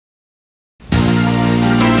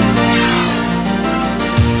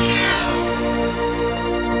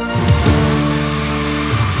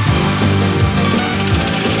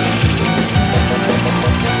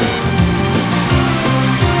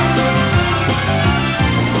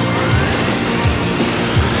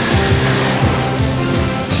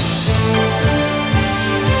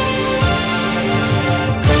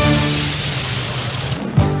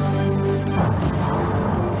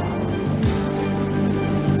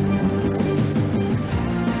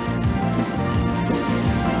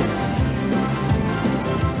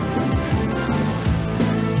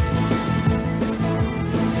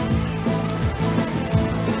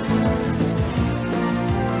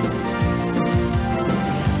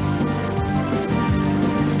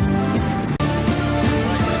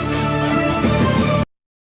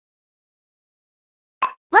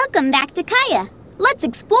Welcome back to Kaya. Let's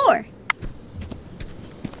explore.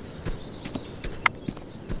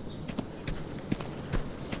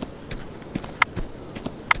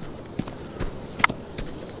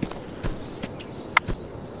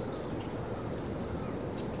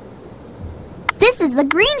 This is the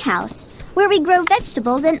greenhouse, where we grow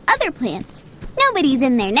vegetables and other plants. Nobody's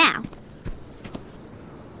in there now.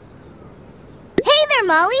 Hey there,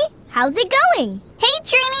 Molly. How's it going? Hey,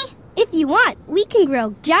 Trini. If you want, we can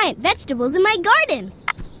grow giant vegetables in my garden.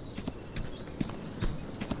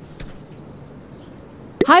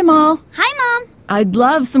 Hi, Moll. Hi, Mom. I'd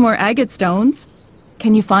love some more agate stones.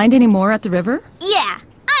 Can you find any more at the river? Yeah,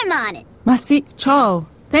 I'm on it. Merci. Ciao.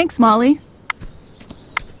 Thanks, Molly.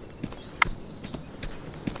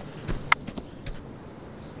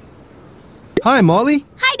 Hi, Molly.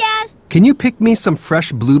 Hi, Dad. Can you pick me some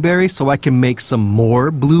fresh blueberries so I can make some more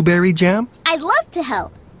blueberry jam? I'd love to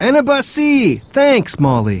help. Annabasi! Thanks,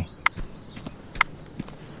 Molly.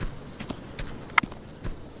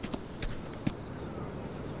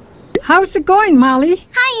 How's it going, Molly?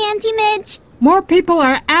 Hi, Auntie Midge. More people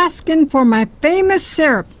are asking for my famous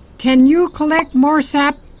syrup. Can you collect more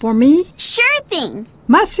sap for me? Sure thing.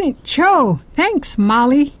 Mustn't show. Thanks,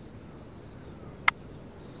 Molly.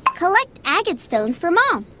 Collect agate stones for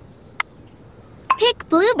Mom. Pick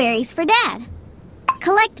blueberries for Dad.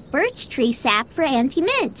 Collect birch tree sap for Auntie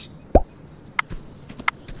Midge.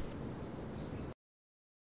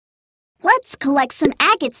 Let's collect some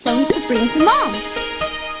agate stones to bring to Mom.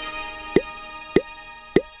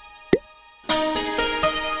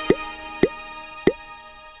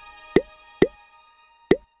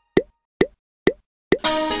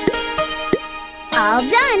 All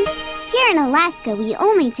done! Here in Alaska, we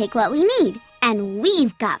only take what we need, and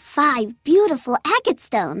we've got 5 beautiful agate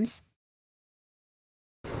stones.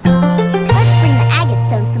 Let's bring the agate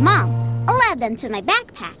stones to Mom. I'll add them to my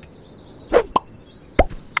backpack.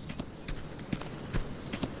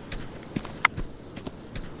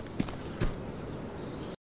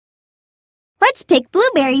 Let's pick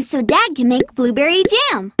blueberries so Dad can make blueberry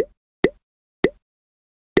jam.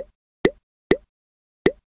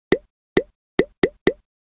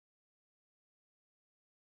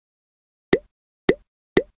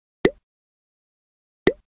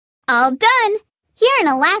 All done! Here in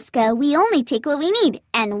Alaska, we only take what we need,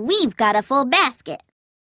 and we've got a full basket.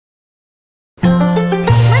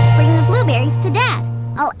 Let's bring the blueberries to Dad.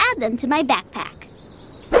 I'll add them to my backpack.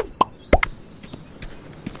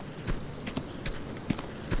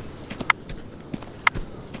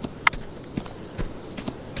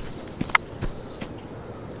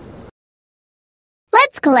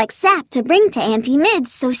 Let's collect sap to bring to Auntie Midge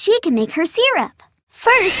so she can make her syrup.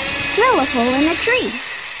 First, drill a hole in the tree.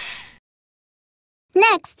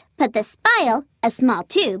 Next, put the spile, a small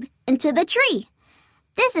tube, into the tree.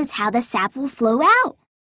 This is how the sap will flow out.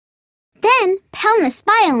 Then, pound the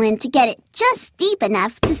spile in to get it just deep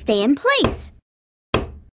enough to stay in place.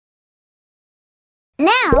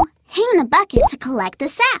 Now, hang the bucket to collect the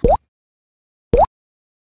sap.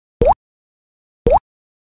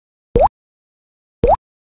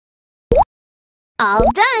 All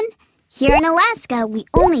done! Here in Alaska, we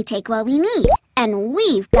only take what we need, and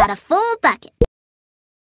we've got a full bucket.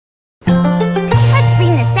 Let's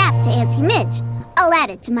bring the sap to Auntie Midge. I'll add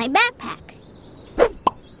it to my backpack.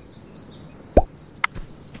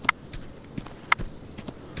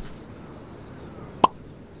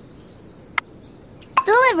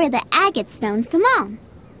 Deliver the agate stones to Mom.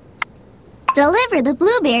 Deliver the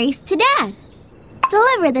blueberries to Dad.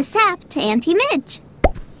 Deliver the sap to Auntie Midge.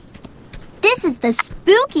 This is the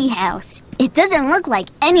spooky house. It doesn't look like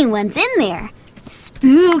anyone's in there.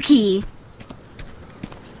 Spooky.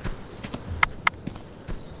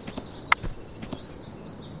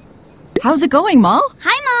 How's it going, Moll?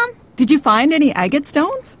 Hi, Mom. Did you find any agate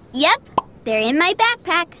stones? Yep, they're in my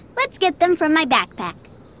backpack. Let's get them from my backpack.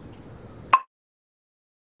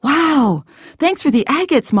 Wow! Thanks for the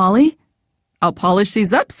agates, Molly. I'll polish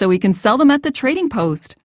these up so we can sell them at the trading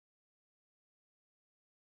post.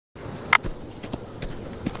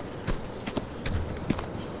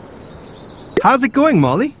 How's it going,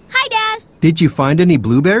 Molly? Hi, Dad. Did you find any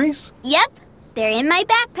blueberries? Yep, they're in my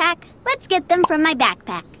backpack. Let's get them from my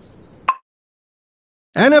backpack.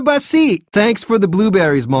 Annabasi! Thanks for the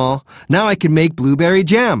blueberries, Moll. Now I can make blueberry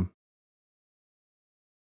jam.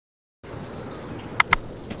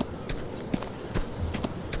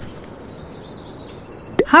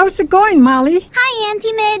 How's it going, Molly? Hi,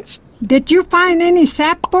 Auntie Midge. Did you find any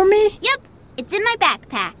sap for me? Yep, it's in my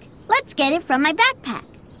backpack. Let's get it from my backpack.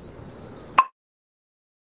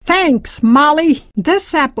 Thanks, Molly. This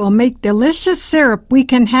sap will make delicious syrup we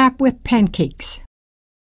can have with pancakes.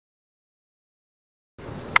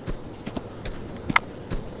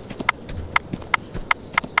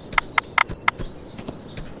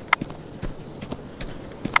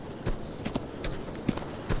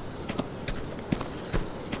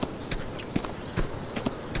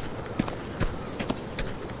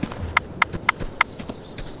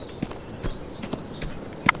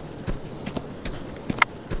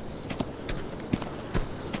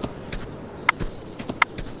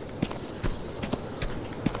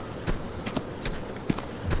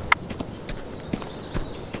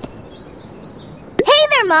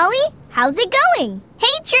 Molly. How's it going? Hey,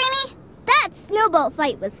 Trini. That snowball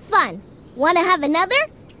fight was fun. Want to have another?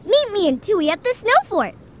 Meet me and Tui at the snow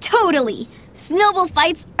fort. Totally. Snowball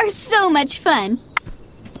fights are so much fun.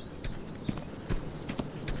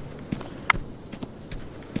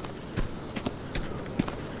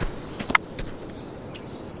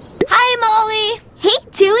 Hi, Molly. Hey,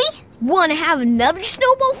 Tui. Want to have another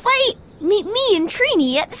snowball fight? Meet me and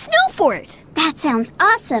Trini at the snow fort. That sounds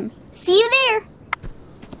awesome. See you there.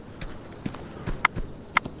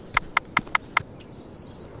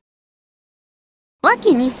 What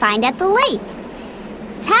can you find at the lake?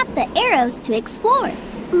 Tap the arrows to explore.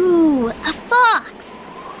 Ooh, a fox.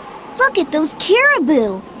 Look at those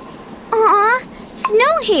caribou. Aw,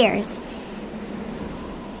 snow hares.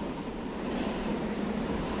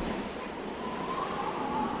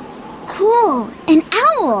 Cool, an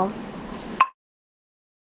owl.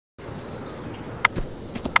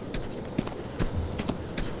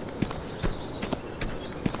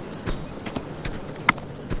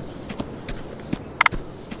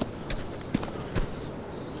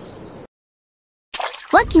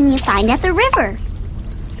 What can you find at the river?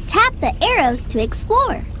 Tap the arrows to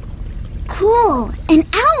explore. Cool, an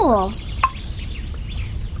owl.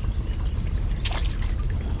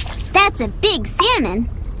 That's a big salmon.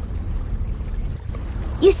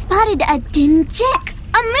 You spotted a dinjik,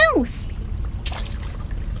 a moose.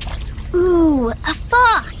 Ooh, a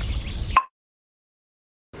fox.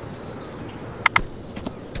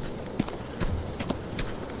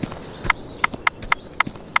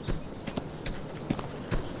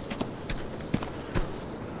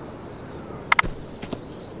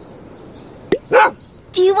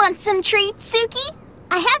 Do you want some treats, Suki?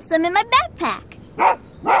 I have some in my backpack.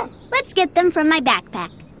 Let's get them from my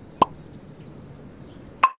backpack.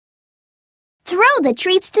 Throw the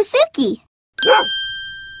treats to Suki.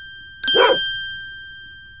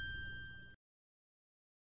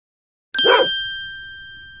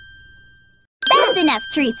 That's enough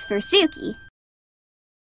treats for Suki.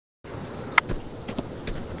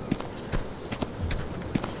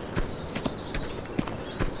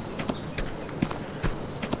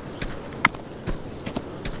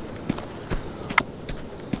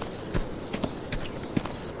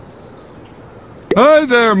 Hi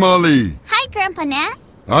there, Molly. Hi, Grandpa Nat.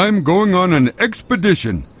 I'm going on an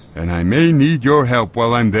expedition, and I may need your help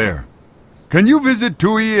while I'm there. Can you visit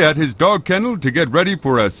Tui at his dog kennel to get ready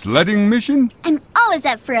for a sledding mission? I'm always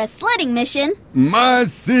up for a sledding mission.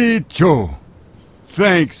 Masicho.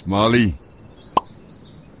 Thanks, Molly.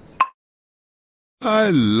 I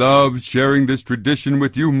love sharing this tradition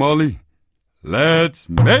with you, Molly. Let's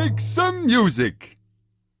make some music.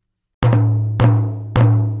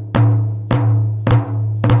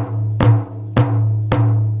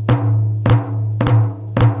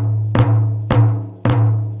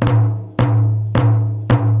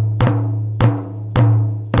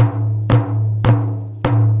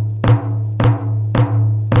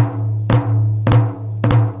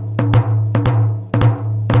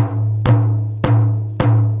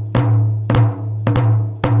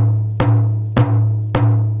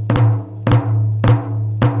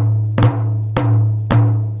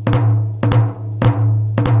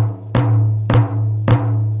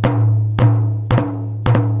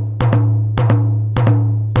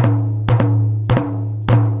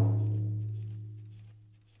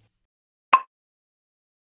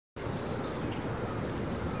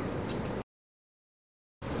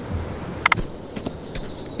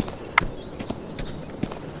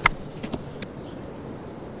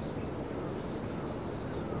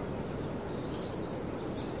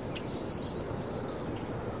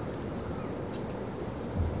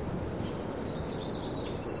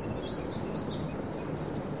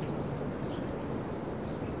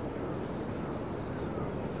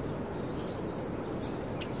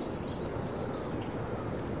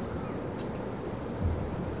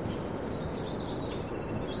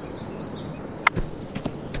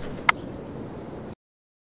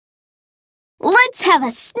 Let's have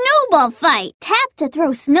a snowball fight. Tap to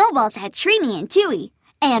throw snowballs at Trini and Tui.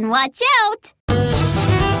 And watch out!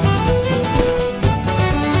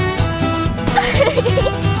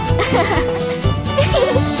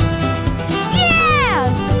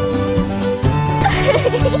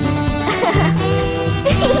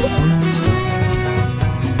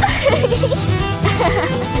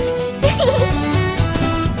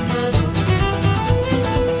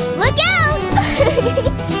 Look out!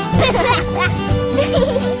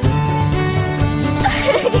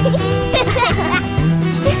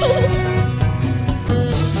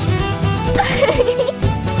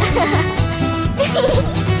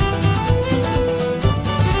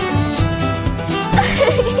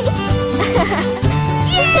 Look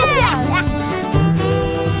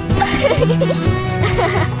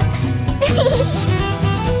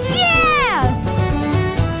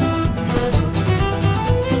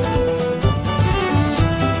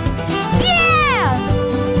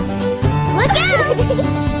out!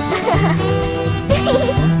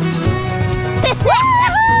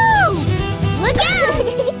 Look out!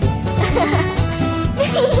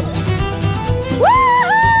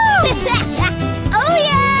 Oh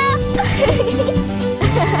yeah!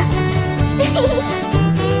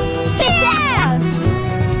 Yeah!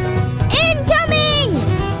 Incoming!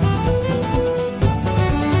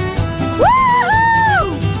 Woohoo!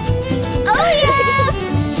 Oh yeah!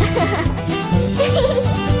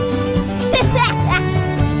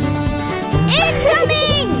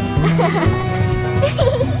 Incoming!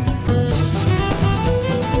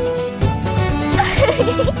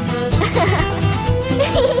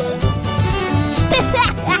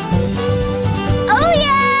 Oh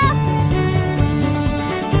yeah!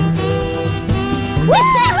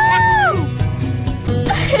 Woohoo!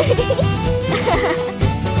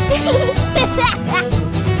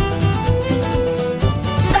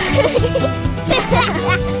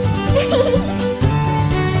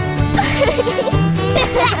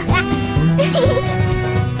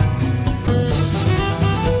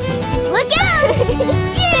 Look out!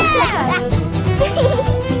 Yeah!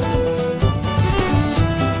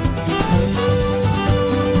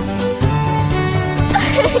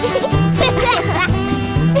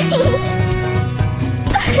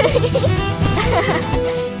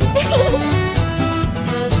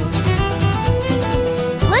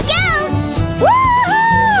 Look out! Woohoo!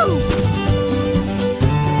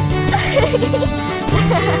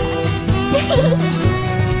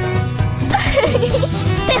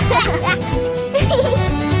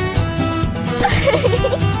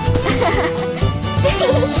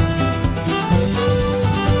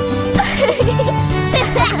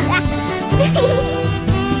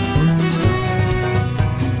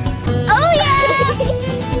 Oh yeah!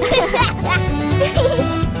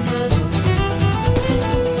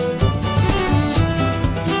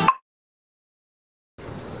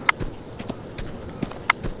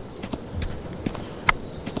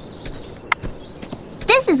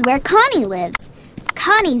 This is where Connie lives.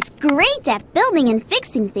 Connie's great at building and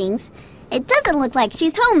fixing things. It doesn't look like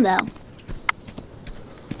she's home, though.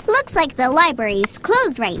 Looks like the library is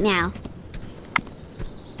closed right now.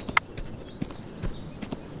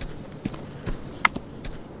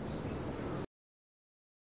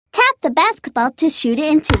 Tap the basketball to shoot it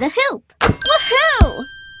into the hoop. Woohoo!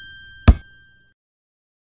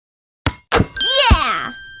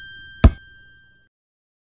 Yeah!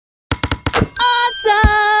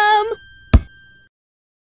 Awesome!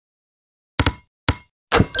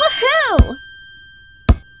 Woohoo!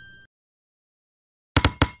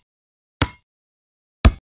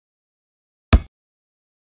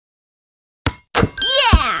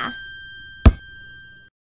 Yeah!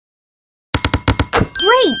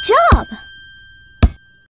 Great job!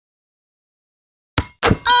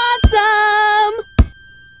 Awesome!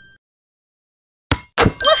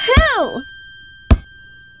 Woohoo!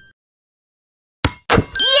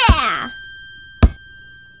 Yeah!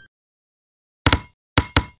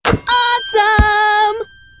 Awesome!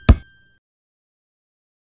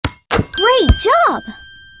 Great job!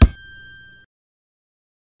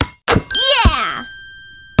 Yeah!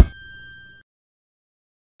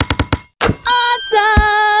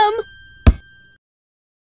 Awesome!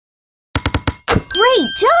 Great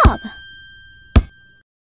job!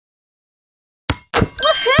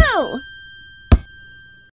 Woohoo!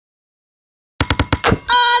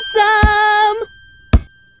 Awesome!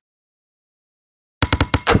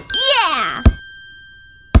 Yeah!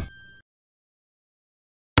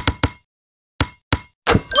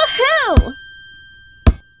 Woohoo!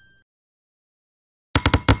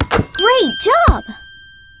 Great job!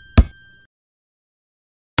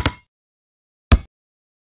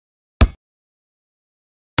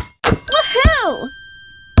 Woohoo!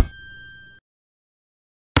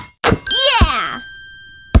 Yeah!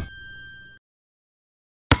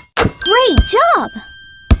 Great job!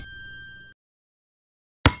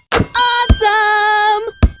 Awesome!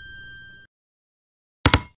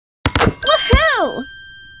 Woohoo!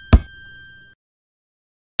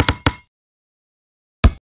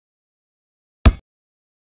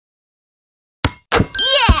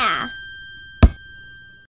 Yeah!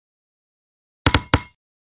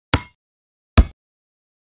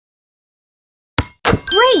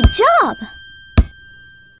 Great job!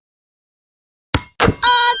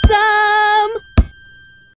 Awesome!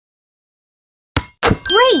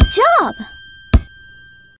 Great job!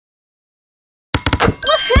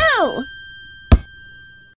 Woohoo!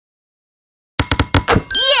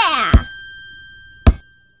 Yeah!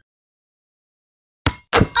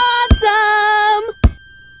 Awesome!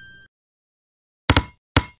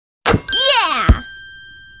 Yeah!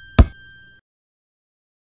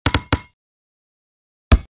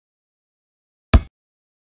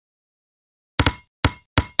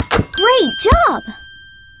 Great job!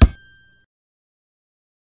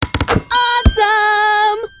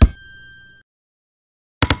 Awesome!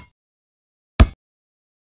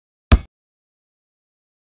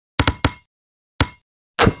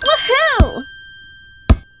 Woohoo!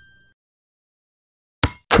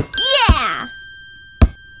 Yeah!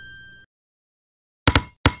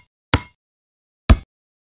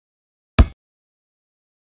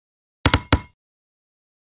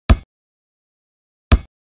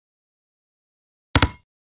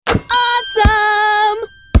 Awesome!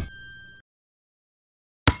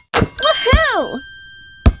 Woohoo!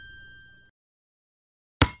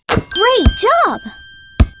 Great job!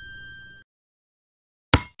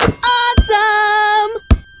 Awesome!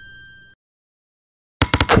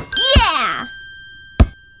 Yeah!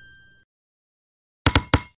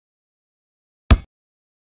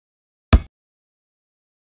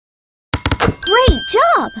 Great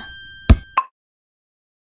job!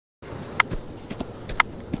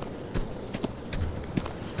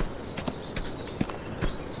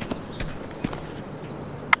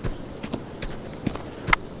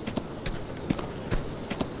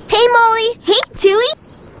 Hey, Molly! Hey, Tui!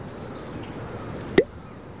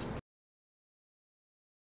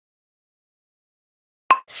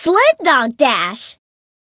 Sled Dog Dash!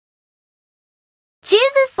 Choose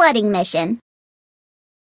a sledding mission.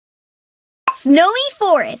 Snowy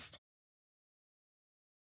Forest.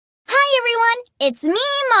 Hi, everyone! It's me,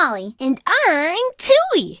 Molly. And I'm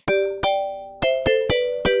Tui.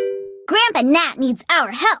 Grandpa Nat needs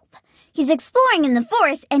our help. He's exploring in the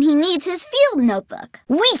forest and he needs his field notebook.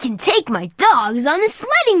 We can take my dogs on a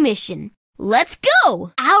sledding mission. Let's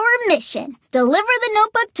go! Our mission: deliver the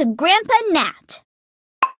notebook to Grandpa Nat.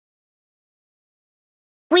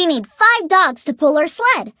 We need 5 dogs to pull our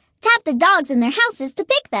sled. Tap the dogs in their houses to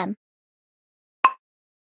pick them.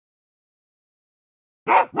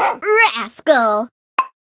 Rascal.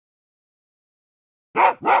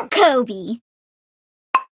 Kobe.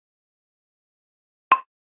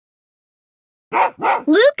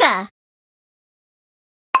 Luca.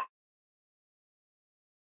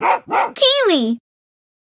 Kiwi.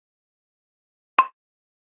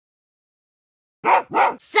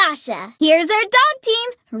 Sasha. Here's our dog team,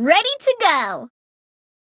 ready to go.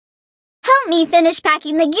 Help me finish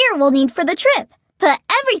packing the gear we'll need for the trip. Put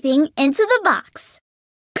everything into the box.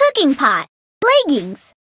 Cooking pot,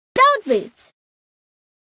 leggings, dog boots,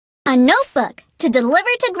 a notebook to deliver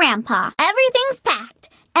to Grandpa. Everything's packed,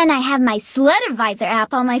 and I have my Sled Advisor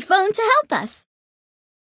app on my phone to help us.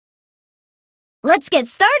 Let's get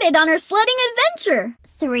started on our sledding adventure.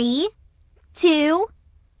 3, 2,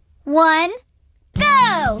 1,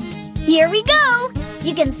 go! Here we go!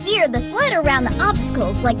 You can steer the sled around the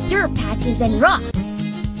obstacles like dirt patches and rocks.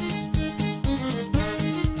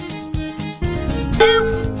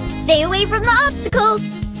 Oops! Stay away from the obstacles!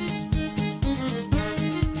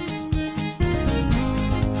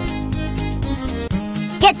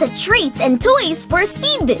 Get the treats and toys for a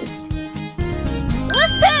speed boost!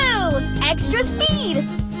 Woohoo! Extra speed!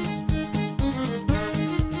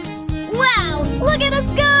 Wow! Look at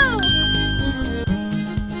us go!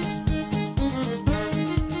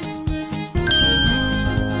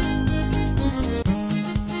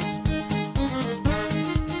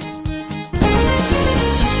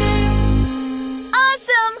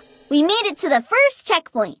 Awesome! We made it to the first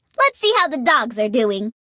checkpoint. Let's see how the dogs are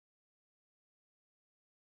doing.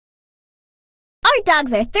 Our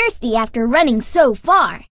dogs are thirsty after running so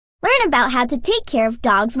far. Learn about how to take care of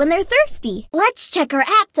dogs when they're thirsty. Let's check our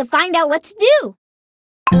app to find out what to do.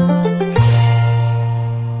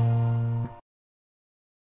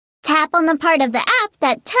 Tap on the part of the app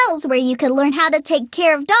that tells where you can learn how to take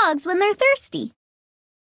care of dogs when they're thirsty.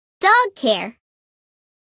 Dog care.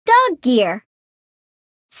 Dog gear.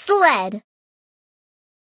 Sled.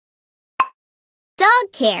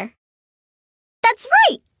 Dog care. That's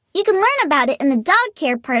right! You can learn about it in the dog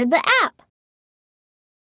care part of the app.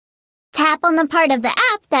 Tap on the part of the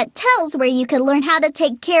app that tells where you can learn how to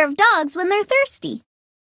take care of dogs when they're thirsty.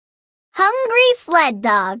 Hungry sled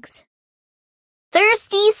dogs.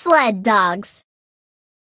 Thirsty sled dogs.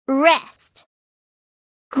 Rest.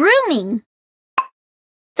 Grooming.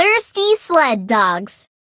 Thirsty sled dogs.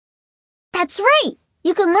 That's right!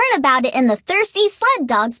 You can learn about it in the Thirsty Sled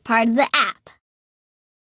Dogs part of the app.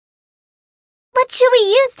 But What should we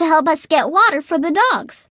use to help us get water for the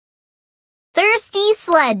dogs? Thirsty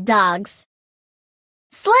sled dogs.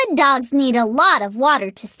 Sled dogs need a lot of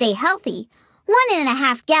water to stay healthy,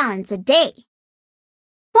 1.5 gallons a day.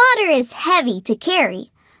 Water is heavy to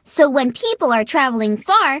carry, so when people are traveling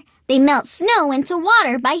far, they melt snow into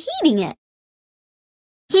water by heating it.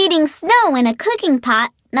 Heating snow in a cooking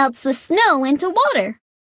pot melts the snow into water.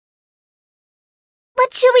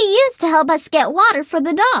 What should we use to help us get water for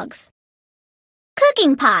the dogs?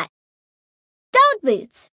 Cooking pot. Dog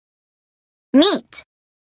boots. Meat.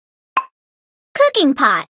 Cooking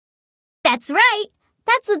pot. That's right.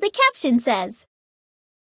 That's what the caption says.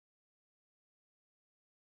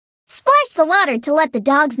 Splash the water to let the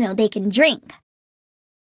dogs know they can drink.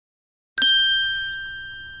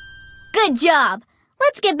 Good job.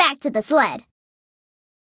 Let's get back to the sled.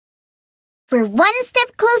 We're one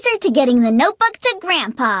step closer to getting the notebook to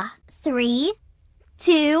Grandpa. 3,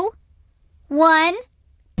 2, 1,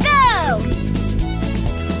 go!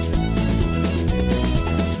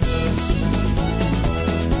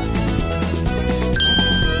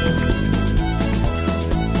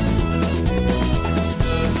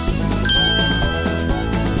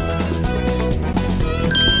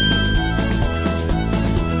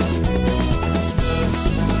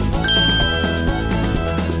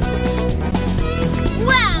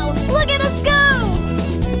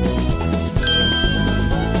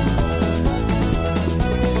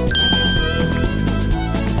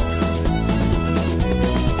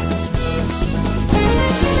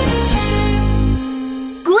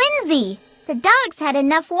 The dogs had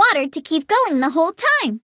enough water to keep going the whole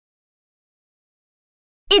time.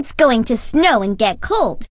 It's going to snow and get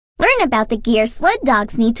cold. Learn about the gear sled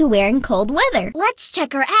dogs need to wear in cold weather. Let's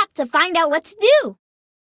check our app to find out what to do.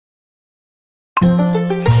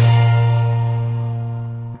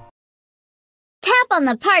 Tap on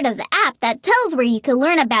the part of the app that tells where you can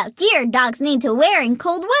learn about gear dogs need to wear in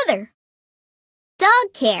cold weather.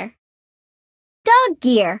 Dog care. Dog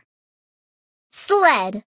gear.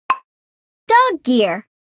 Sled. Dog gear.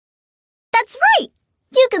 That's right!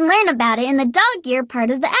 You can learn about it in the dog gear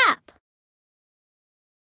part of the app.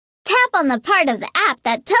 Tap on the part of the app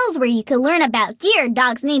that tells where you can learn about gear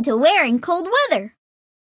dogs need to wear in cold weather.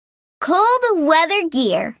 Cold weather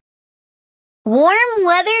gear. Warm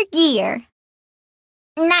weather gear.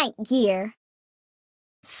 Night gear.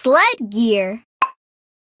 Sled gear.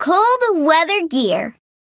 Cold weather gear.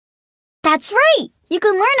 That's right! You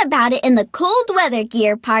can learn about it in the cold weather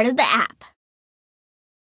gear part of the app.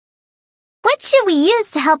 What should we use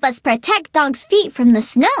to help us protect dogs' feet from the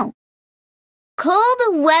snow? Cold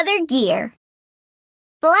weather gear.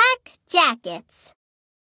 Black jackets.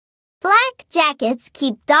 Black jackets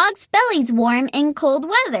keep dogs' bellies warm in cold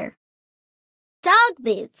weather. Dog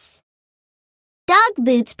boots. Dog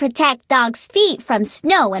boots protect dogs' feet from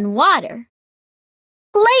snow and water.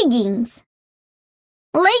 Leggings.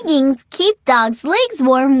 Leggings keep dogs' legs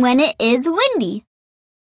warm when it is windy.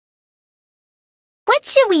 What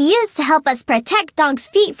should we use to help us protect dogs'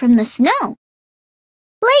 feet from the snow?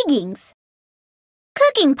 Leggings.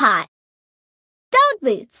 Cooking pot. Dog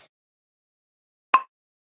boots.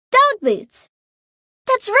 Dog boots.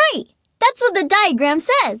 That's right. That's what the diagram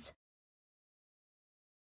says.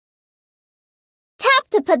 Tap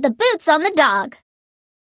to put the boots on the dog.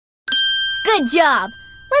 Good job.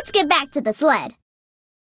 Let's get back to the sled.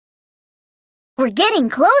 We're getting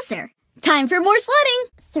closer. Time for more sledding.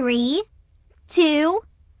 3, 2,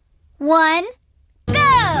 1, go!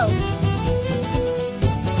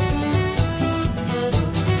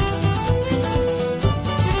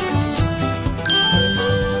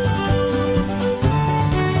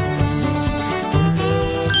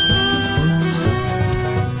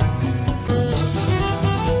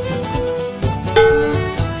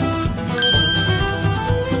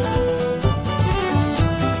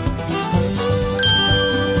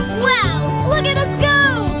 Wow! Look at us go!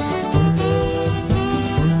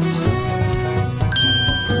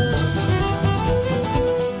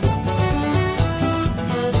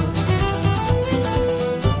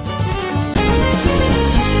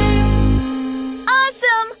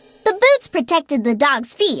 Protected the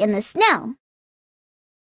dog's feet in the snow.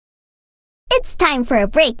 It's time for a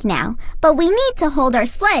break now, but we need to hold our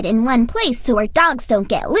sled in one place so our dogs don't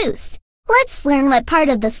get loose. Let's learn what part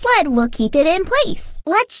of the sled will keep it in place.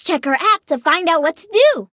 Let's check our app to find out what to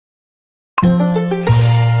do.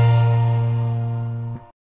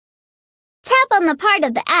 Tap on the part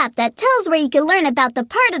of the app that tells where you can learn about the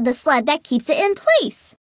part of the sled that keeps it in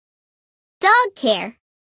place. Dog care.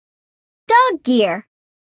 Dog gear.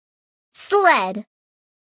 Sled.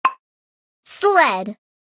 Sled.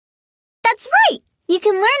 That's right! You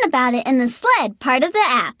can learn about it in the sled part of the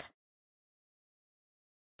app.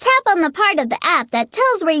 Tap on the part of the app that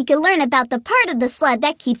tells where you can learn about the part of the sled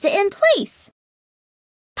that keeps it in place.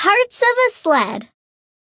 Parts of a sled.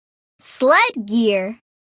 Sled gear.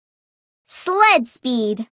 Sled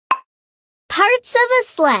speed. Parts of a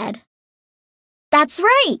sled. That's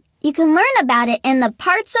right. You can learn about it in the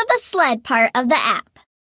Parts of a Sled part of the app.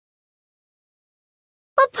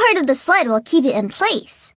 What part of the sled will keep it in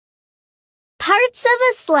place? Parts of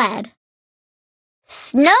a sled.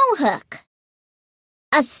 Snow hook.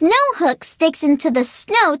 A snow hook sticks into the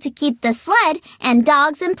snow to keep the sled and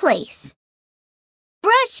dogs in place.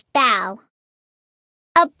 Brush bow.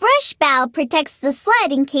 A brush bow protects the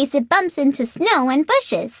sled in case it bumps into snow and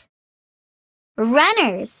bushes.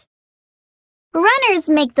 Runners. Runners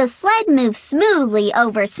make the sled move smoothly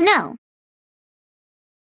over snow.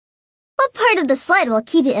 What part of the sled will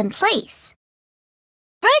keep it in place?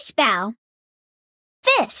 Brush bow.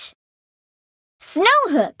 Fish. Snow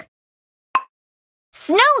hook.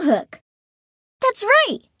 Snow hook. That's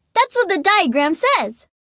right. That's what the diagram says.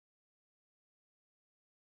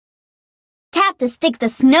 Tap to stick the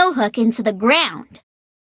snow hook into the ground.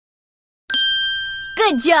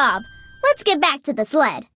 Good job. Let's get back to the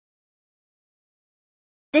sled.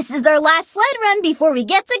 This is our last sled run before we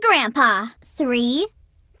get to Grandpa. 3,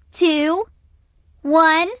 2,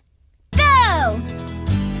 1, go!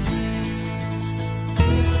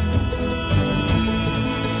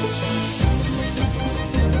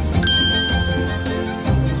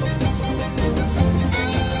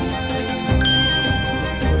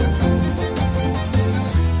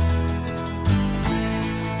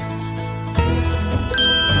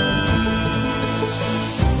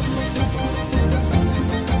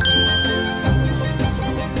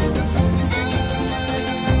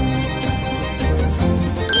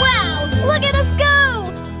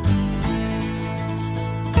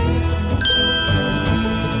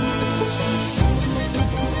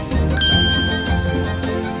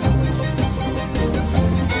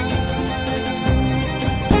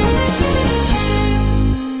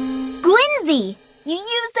 You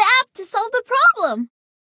used the app to solve the problem.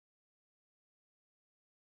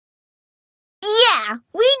 Yeah,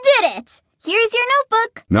 we did it. Here's your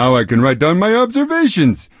notebook. Now I can write down my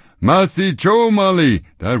observations. Masi cho, Molly.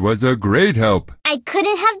 That was a great help. I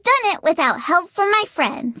couldn't have done it without help from my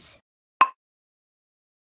friends.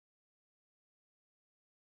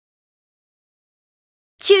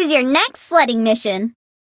 Choose your next sledding mission.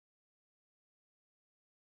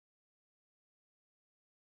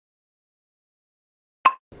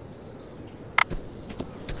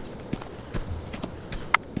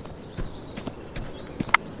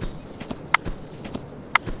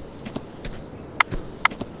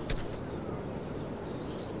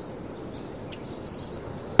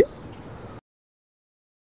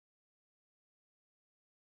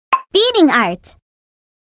 Beading art.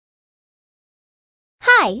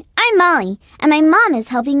 Hi, I'm Molly, and my mom is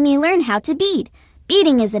helping me learn how to bead.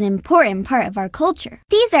 Beading is an important part of our culture.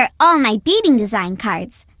 These are all my beading design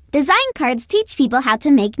cards. Design cards teach people how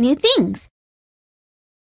to make new things.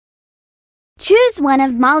 Choose one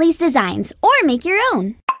of Molly's designs or make your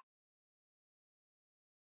own.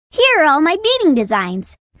 Here are all my beading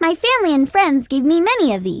designs. My family and friends gave me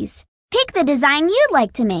many of these. Pick the design you'd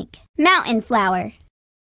like to make. Mountain flower.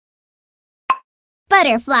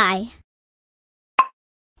 Butterfly.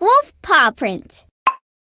 Wolf paw print.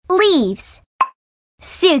 Leaves.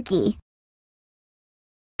 Suki.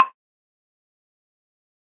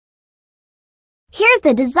 Here's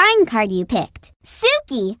the design card you picked.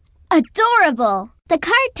 Suki! Adorable! The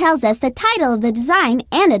card tells us the title of the design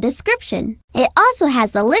and a description. It also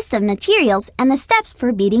has the list of materials and the steps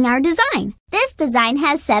for beading our design. This design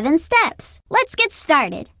has 7 steps. Let's get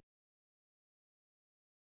started.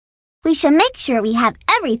 We should make sure we have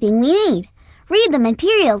everything we need. Read the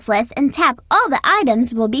materials list and tap all the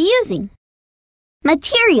items we'll be using.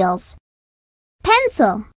 Materials.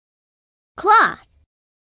 Pencil. Cloth.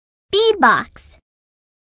 Bead box.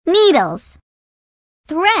 Needles.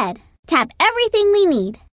 Thread. Tap everything we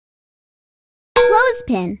need.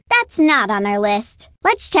 Clothespin. That's not on our list.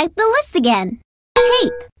 Let's check the list again.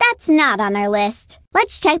 Tape. That's not on our list.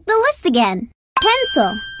 Let's check the list again.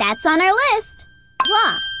 Pencil. That's on our list.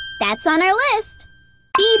 Cloth. That's on our list.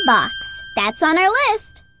 Bead box. That's on our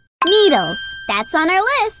list. Needles. That's on our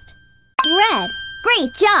list. Thread.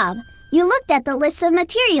 Great job! You looked at the list of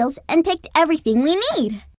materials and picked everything we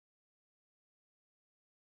need.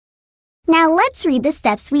 Now let's read the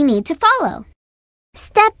steps we need to follow.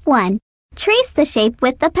 Step 1. Trace the shape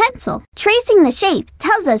with the pencil. Tracing the shape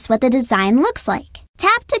tells us what the design looks like.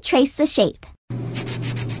 Tap to trace the shape.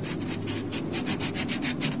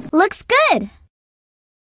 Looks good!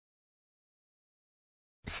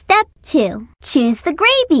 Step 2. Choose the gray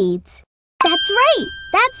beads. That's right!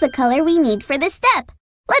 That's the color we need for this step.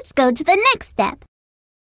 Let's go to the next step.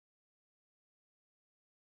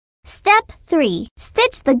 Step 3.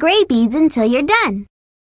 Stitch the gray beads until you're done.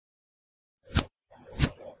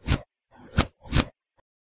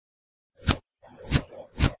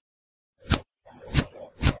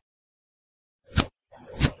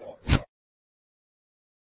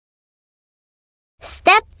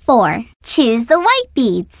 Step 4. Choose the white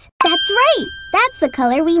beads. That's right! That's the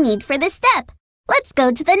color we need for this step. Let's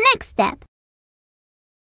go to the next step.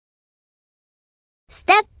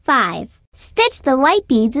 Step 5. Stitch the white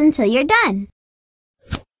beads until you're done.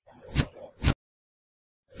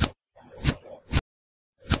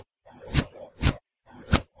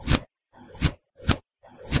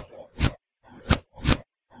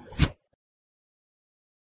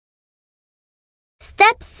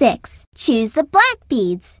 Step 6. Choose the black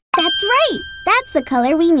beads. That's right! That's the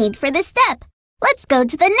color we need for this step. Let's go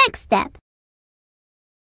to the next step.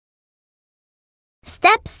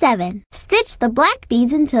 Step 7. Stitch the black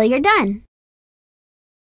beads until you're done.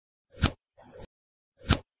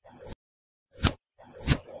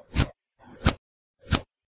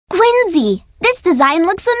 Quincy, this design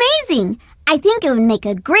looks amazing! I think it would make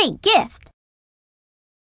a great gift.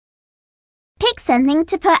 Pick something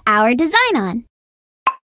to put our design on.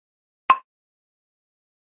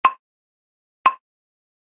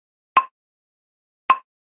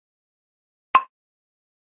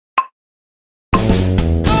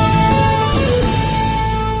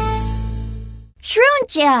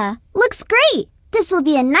 Shruncha! Looks great! This will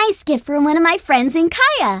be a nice gift for one of my friends in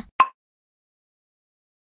Kaya.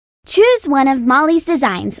 Choose one of Molly's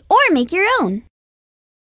designs or make your own.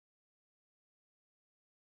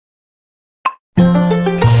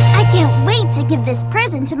 I can't wait to give this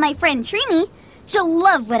present to my friend Trini. She'll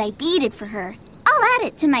love what I beaded for her. I'll add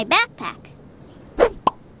it to my backpack.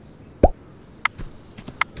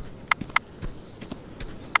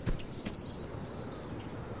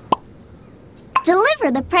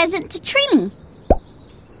 Deliver the present to Trini.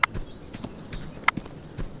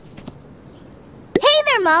 Hey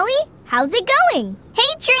there, Molly. How's it going?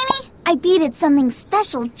 Hey, Trini. I beaded something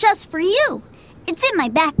special just for you. It's in my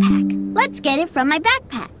backpack. Let's get it from my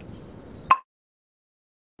backpack.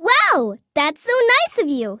 Wow, that's so nice of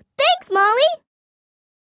you. Thanks, Molly.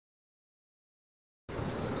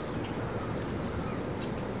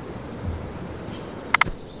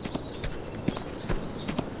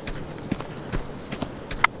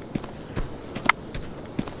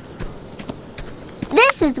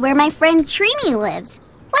 This is where my friend Trini lives.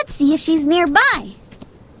 Let's see if she's nearby.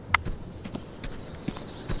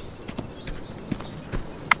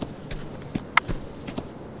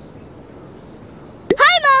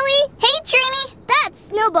 Hi, Molly. Hey, Trini. That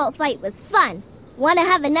snowball fight was fun. Want to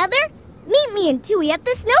have another? Meet me and Tui at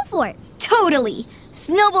the snow fort. Totally.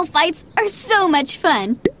 Snowball fights are so much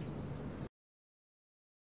fun.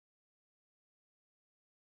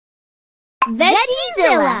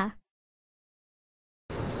 Veggiezilla.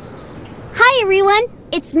 Hi, everyone.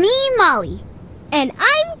 It's me, Molly. And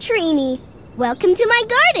I'm Trini. Welcome to my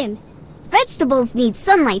garden. Vegetables need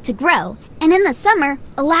sunlight to grow, and in the summer,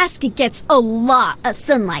 Alaska gets a lot of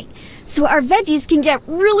sunlight, so our veggies can get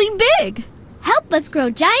really big. Help us grow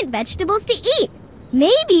giant vegetables to eat.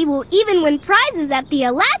 Maybe we'll even win prizes at the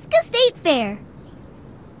Alaska State Fair.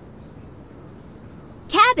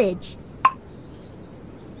 Cabbage.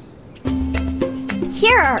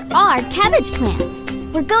 Here are our cabbage plants.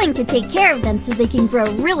 We're going to take care of them so they can grow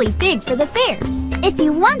really big for the fair. If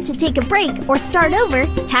you want to take a break or start over,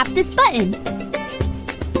 tap this button.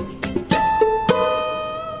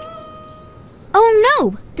 Oh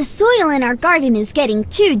no! The soil in our garden is getting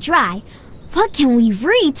too dry. What can we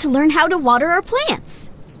read to learn how to water our plants?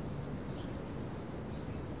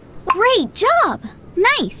 Great job!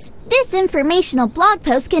 Nice! This informational blog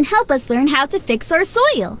post can help us learn how to fix our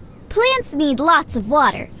soil. Plants need lots of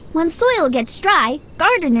water. When soil gets dry,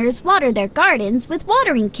 gardeners water their gardens with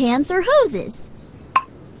watering cans or hoses.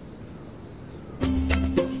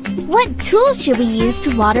 What tools should we use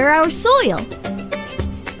to water our soil?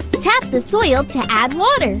 Tap the soil to add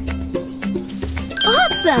water.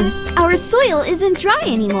 Awesome! Our soil isn't dry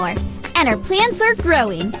anymore, and our plants are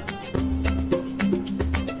growing.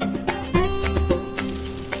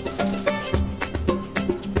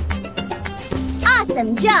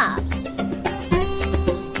 Awesome job!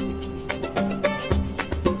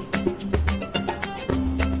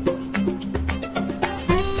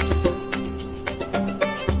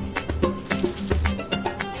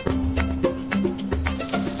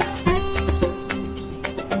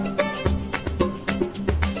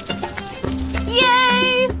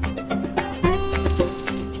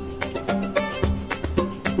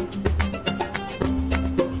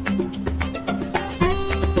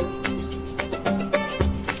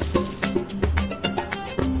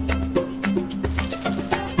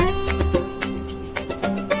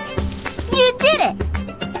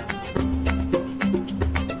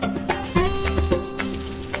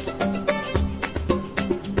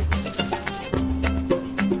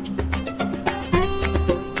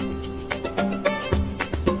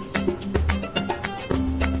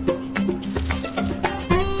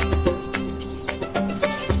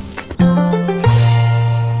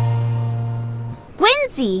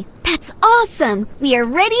 yummy! That's awesome! We are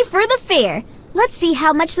ready for the fair. Let's see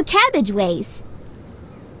how much the cabbage weighs.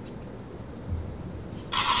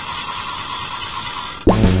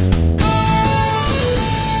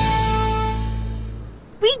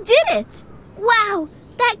 We did it! Wow,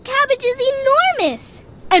 that cabbage is enormous!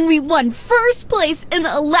 And we won first place in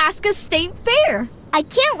the Alaska State Fair! I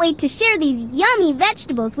can't wait to share these yummy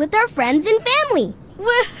vegetables with our friends and family.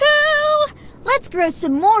 Woohoo! Let's grow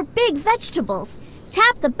some more big vegetables.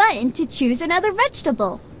 Tap the button to choose another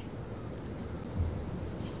vegetable.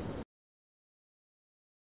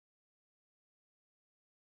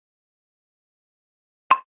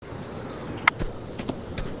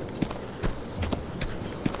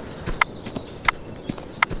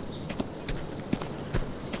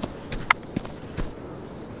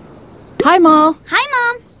 Hi, Mol.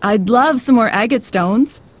 Hi, Mom. I'd love some more agate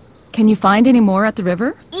stones. Can you find any more at the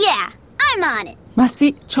river? Yeah, I'm on it.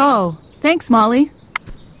 Masi Cho. Thanks, Molly.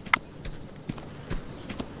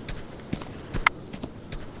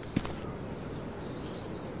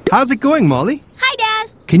 How's it going, Molly? Hi,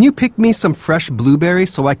 Dad. Can you pick me some fresh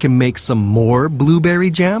blueberries so I can make some more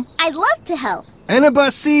blueberry jam? I'd love to help.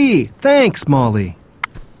 Anabasi! Thanks, Molly.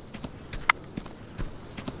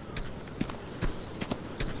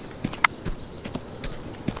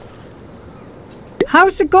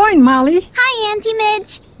 How's it going, Molly? Hi, Auntie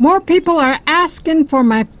Midge. More people are asking for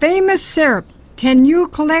my famous syrup. Can you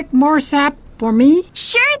collect more sap for me?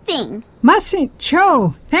 Sure thing. Mustn't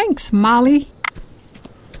Cho. Thanks, Molly.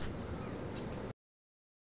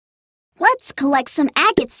 Let's collect some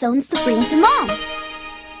agate stones to bring to Mom.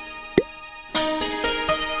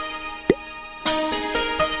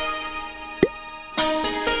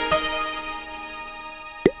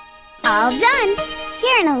 All done.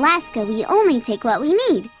 Here in Alaska, we only take what we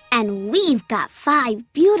need, and we've got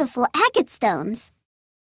 5 beautiful agate stones.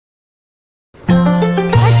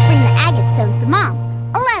 Let's bring the agate stones to Mom.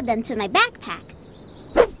 I'll add them to my backpack.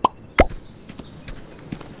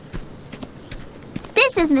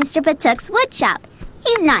 This is Mr. Patuk's wood shop.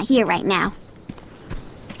 He's not here right now.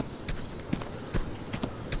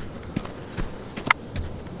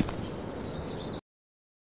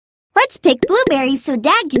 Let's pick blueberries so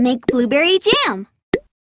Dad can make blueberry jam.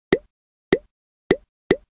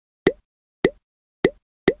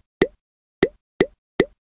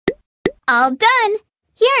 All done!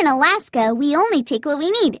 Here in Alaska, we only take what we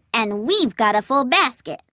need, and we've got a full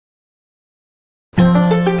basket.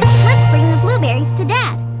 Let's bring the blueberries to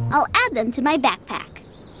Dad. I'll add them to my backpack.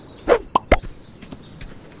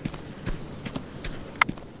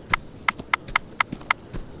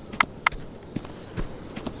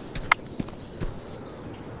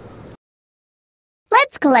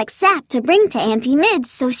 Let's collect sap to bring to Auntie Midge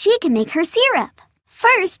so she can make her syrup.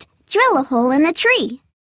 First, drill a hole in the tree.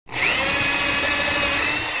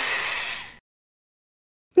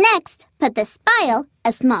 Next, put the spile,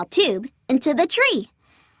 a small tube, into the tree.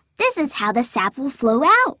 This is how the sap will flow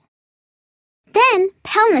out. Then,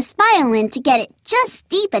 pound the spile in to get it just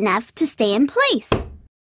deep enough to stay in place.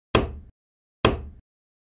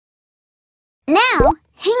 Now,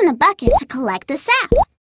 hang the bucket to collect the sap.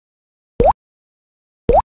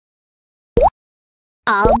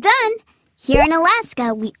 All done! Here in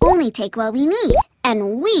Alaska, we only take what we need,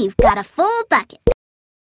 and we've got a full bucket.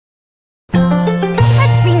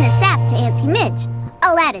 Let's bring the sap to Auntie Midge.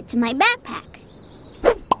 I'll add it to my backpack.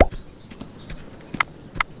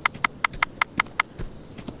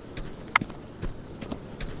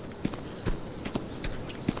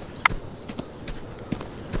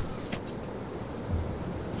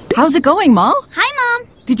 How's it going, Mol? Hi, Mom.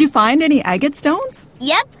 Did you find any agate stones?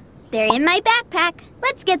 Yep, they're in my backpack.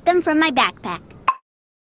 Let's get them from my backpack.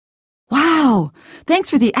 Wow! Thanks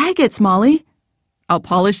for the agates, Molly. I'll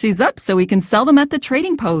polish these up so we can sell them at the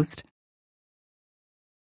trading post.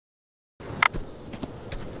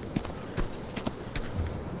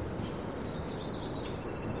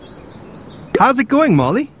 How's it going,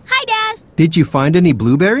 Molly? Hi, Dad. Did you find any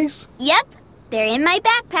blueberries? Yep, they're in my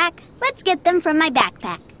backpack. Let's get them from my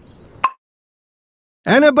backpack.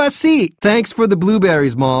 Anabasi! Thanks for the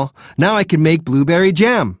blueberries, Mol. Now I can make blueberry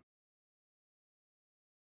jam.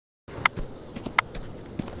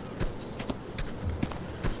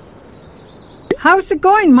 How's it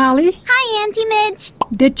going, Molly? Hi, Auntie Midge.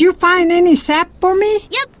 Did you find any sap for me?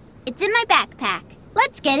 Yep, it's in my backpack.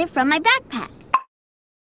 Let's get it from my backpack.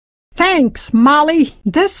 Thanks, Molly.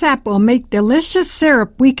 This sap will make delicious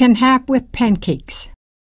syrup we can have with pancakes.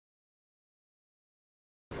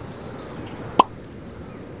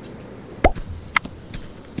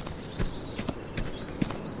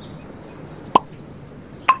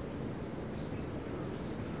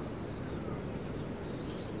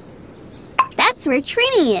 That's where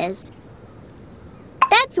Trini is.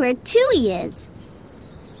 That's where Tui is.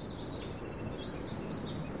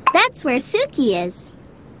 That's where Suki is.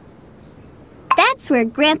 That's where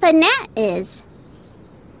Grandpa Nat is.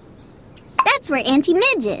 That's where Auntie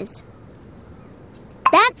Midge is.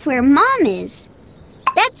 That's where Mom is.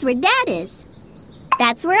 That's where Dad is.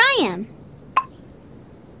 That's where I am.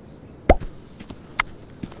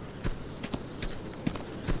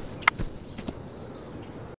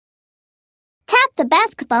 Tap the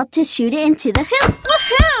basketball to shoot it into the hoop.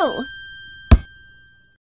 Woohoo!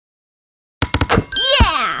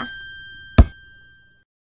 Yeah!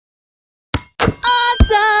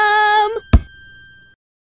 Awesome!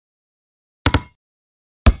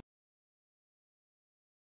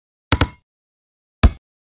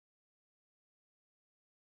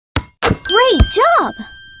 Great job!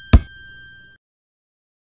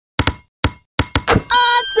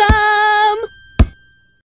 Awesome!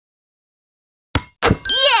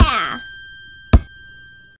 Yeah!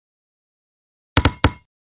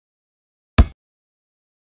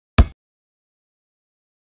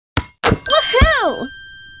 Woohoo!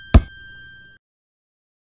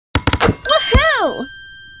 Woohoo!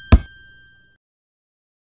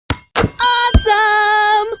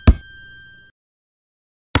 Awesome!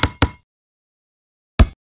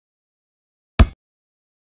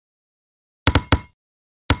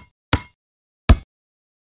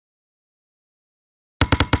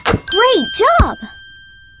 Great job!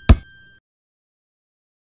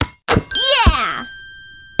 Yeah!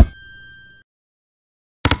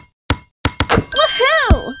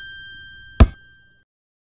 Woohoo!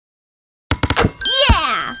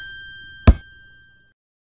 Yeah!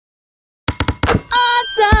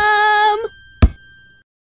 Awesome!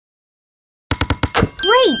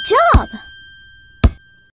 Great job!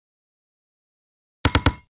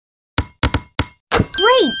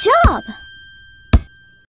 Great job!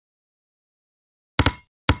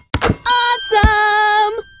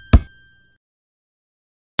 Awesome!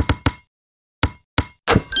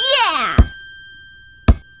 Yeah!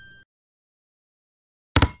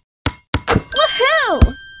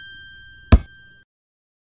 Woohoo!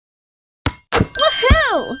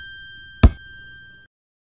 Woohoo!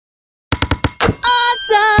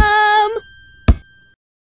 Awesome!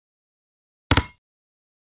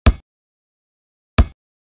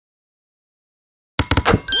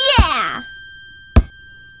 Yeah!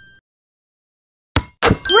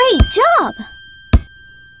 Great job!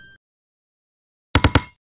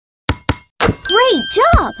 Great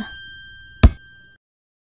job!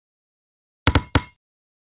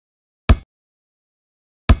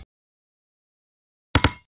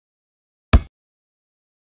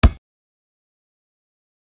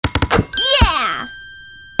 Yeah!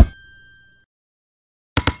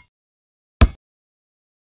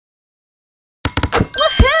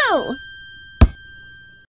 Woohoo!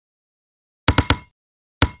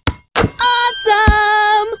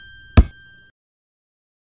 Awesome!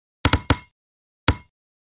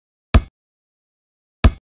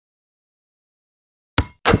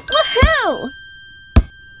 Woohoo!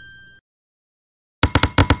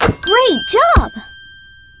 Great job!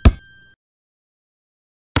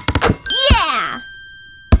 Yeah!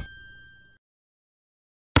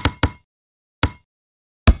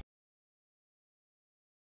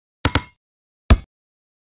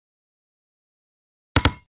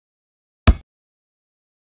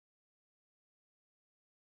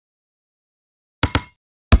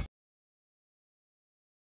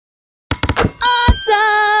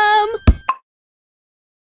 Awesome!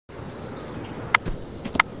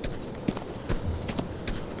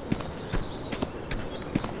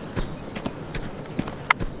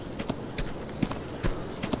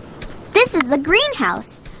 This is the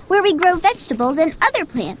greenhouse, where we grow vegetables and other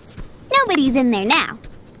plants. Nobody's in there now.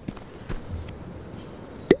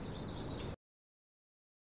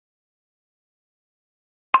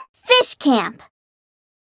 Fish camp.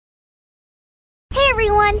 Hey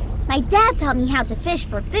everyone! My dad taught me how to fish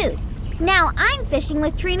for food. Now I'm fishing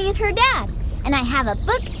with Trini and her dad, and I have a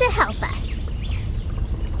book to help us.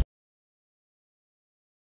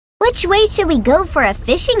 Which way should we go for a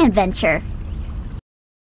fishing adventure?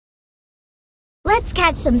 Let's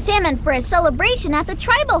catch some salmon for a celebration at the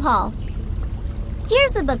tribal hall.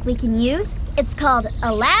 Here's a book we can use. It's called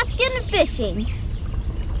Alaskan Fishing.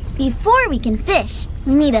 Before we can fish,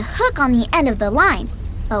 we need a hook on the end of the line.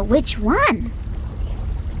 But which one?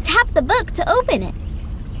 Tap the book to open it.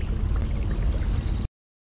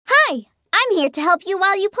 Hi, I'm here to help you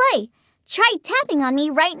while you play. Try tapping on me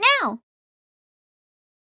right now.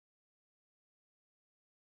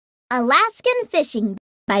 Alaskan Fishing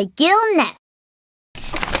by Gil Ness.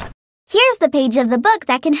 Here's the page of the book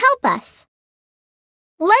that can help us.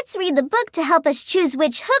 Let's read the book to help us choose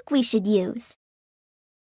which hook we should use.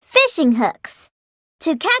 Fishing hooks.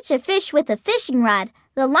 To catch a fish with a fishing rod,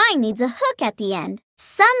 the line needs a hook at the end.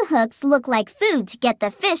 Some hooks look like food to get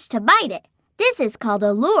the fish to bite it. This is called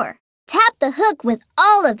a lure. Tap the hook with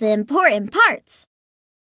all of the important parts.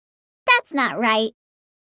 That's not right.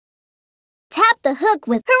 Tap the hook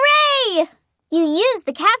with hooray! You use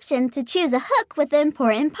the caption to choose a hook with the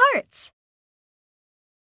important parts.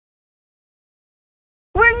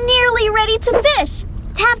 We're nearly ready to fish.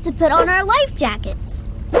 Tap to put on our life jackets.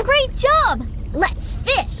 Great job! Let's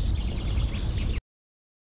fish.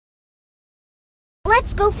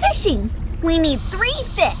 Let's go fishing. We need 3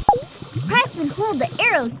 fish. Press and hold the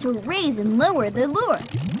arrows to raise and lower the lure.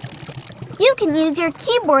 You can use your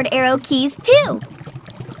keyboard arrow keys too.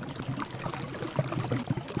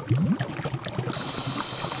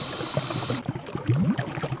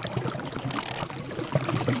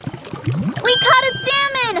 We caught a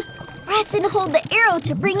salmon! Press and hold the arrow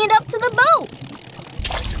to bring it up to the boat.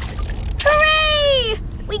 Hooray!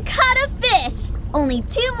 We caught a fish! Only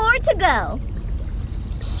 2 more to go.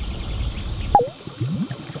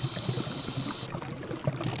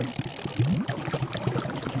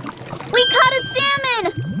 We caught a salmon!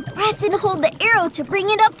 Press and hold the arrow to bring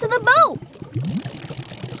it up to the boat.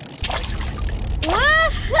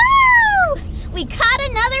 Woohoo! We caught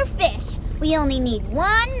another fish. We only need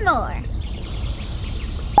 1 more.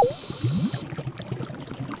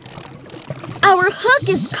 Our hook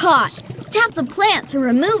is caught. Tap the plant to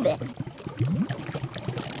remove it.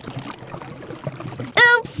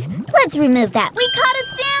 Oops! Let's remove that. We caught a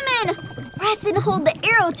salmon! Press and hold the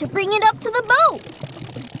arrow to bring it up to the boat.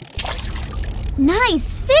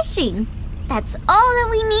 Nice fishing! That's all that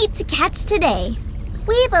we need to catch today.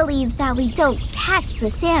 We believe that we don't catch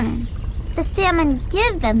the salmon. The salmon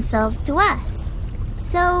give themselves to us.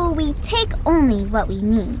 So we take only what we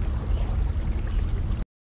need.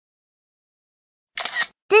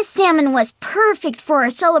 This salmon was perfect for our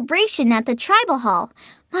celebration at the tribal hall.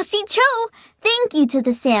 Masi Cho, thank you to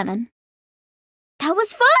the salmon. That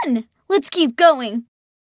was fun! Let's keep going.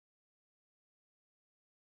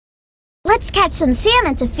 Let's catch some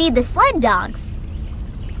salmon to feed the sled dogs.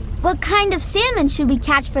 What kind of salmon should we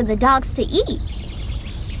catch for the dogs to eat?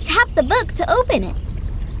 Tap the book to open it.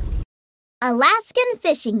 Alaskan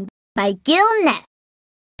Fishing by Gil Neff.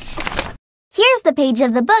 Here's the page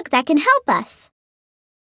of the book that can help us.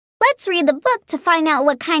 Let's read the book to find out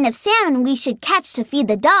what kind of salmon we should catch to feed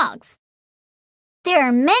the dogs. There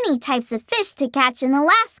are many types of fish to catch in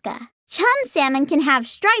Alaska. Chum salmon can have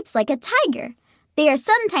stripes like a tiger. They are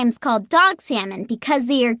sometimes called dog salmon because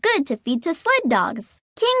they are good to feed to sled dogs.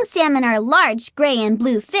 King salmon are large gray and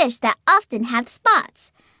blue fish that often have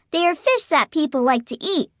spots. They are fish that people like to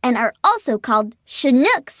eat and are also called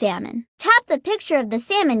Chinook salmon. Tap the picture of the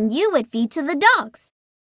salmon you would feed to the dogs.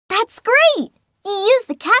 That's great! You use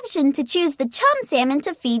the caption to choose the chum salmon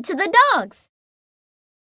to feed to the dogs.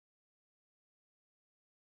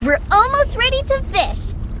 We're almost ready to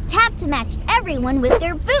fish. Tap to match everyone with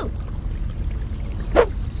their boots.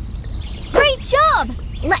 Great job!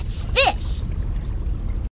 Let's fish!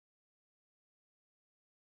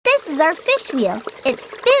 This is our fish wheel. It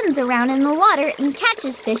spins around in the water and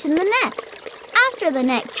catches fish in the net. After the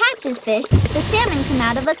net catches fish, the salmon come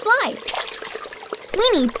out of a slide. We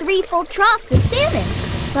need 3 full troughs of salmon.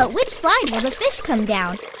 But which slide will the fish come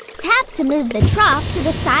down? Tap to move the trough to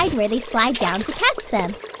the side where they slide down to catch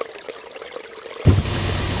them.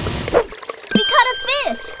 We caught a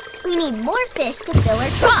fish! We need more fish to fill our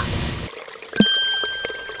trough.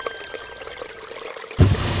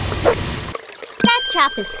 That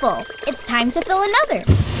trough is full. It's time to fill another.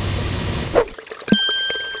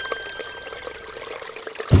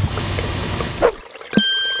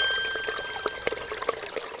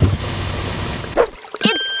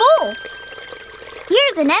 It's full.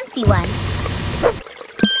 Here's an empty one.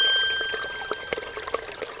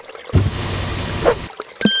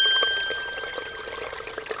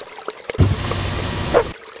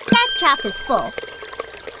 That trough is full.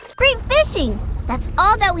 Great fishing! That's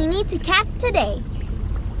all that we need to catch today.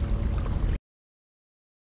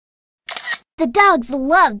 The dogs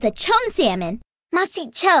love the chum salmon.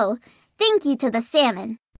 Masi Cho, thank you to the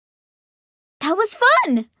salmon. That was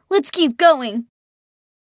fun! Let's keep going.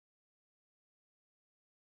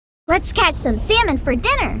 Let's catch some salmon for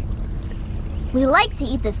dinner. We like to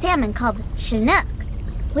eat the salmon called Chinook.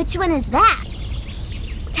 Which one is that?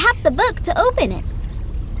 Tap the book to open it.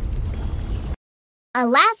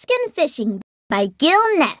 Alaskan Fishing by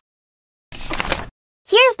Gil Neff.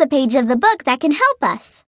 Here's the page of the book that can help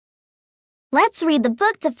us. Let's read the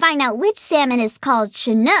book to find out which salmon is called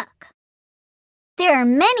Chinook. There are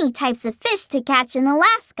many types of fish to catch in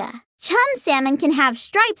Alaska. Chum salmon can have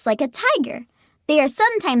stripes like a tiger. They are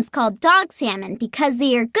sometimes called dog salmon because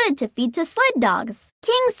they are good to feed to sled dogs.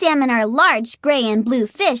 King salmon are large gray and blue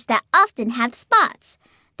fish that often have spots.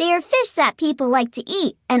 They are fish that people like to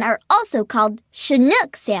eat and are also called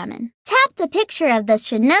Chinook salmon. Tap the picture of the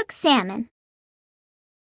Chinook salmon.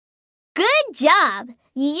 Good job!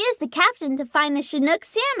 You used the caption to find the Chinook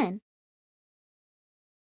salmon.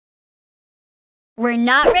 We're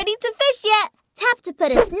not ready to fish yet. Tap to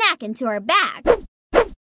put a snack into our bag.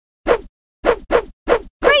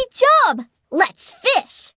 Great job! Let's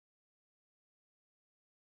fish!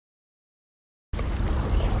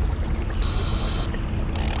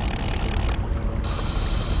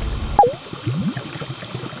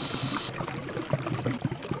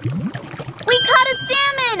 We caught a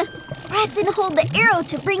salmon! Press and hold the arrow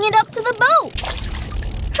to bring it up to the boat.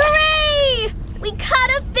 Hooray! We caught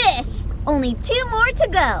a fish! Only 2 more to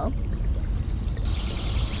go.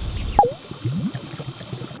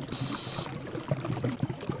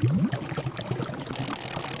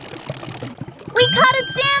 We caught a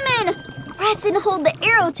salmon! Press and hold the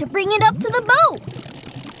arrow to bring it up to the boat.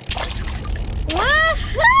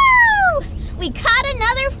 Woohoo! We caught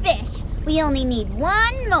another fish. We only need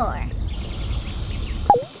 1 more.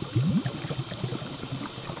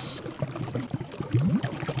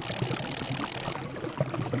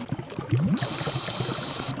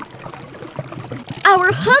 Our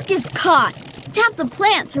hook is caught. Tap the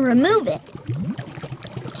plant to remove it.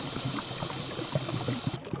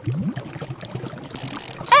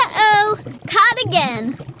 Uh-oh! Caught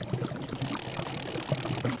again.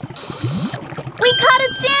 We caught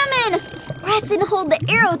a salmon! Press and hold the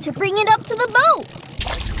arrow to bring it up to the boat.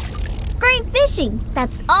 Great fishing!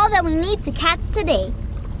 That's all that we need to catch today.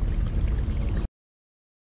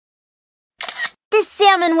 This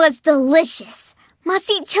salmon was delicious.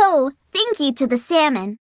 Masi Cho, thank you to the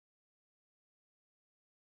salmon.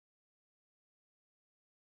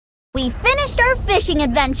 We finished our fishing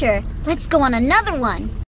adventure. Let's go on another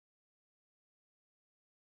one.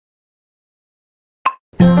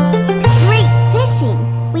 Great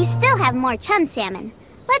fishing! We still have more chum salmon.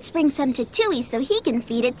 Let's bring some to Tui so he can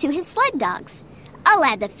feed it to his sled dogs. I'll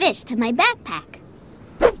add the fish to my backpack.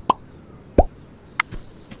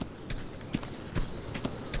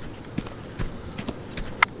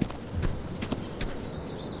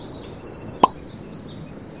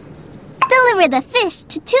 Deliver the fish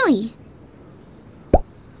to Tui.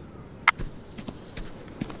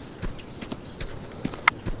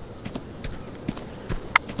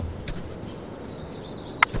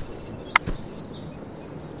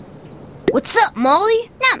 What's up, Molly?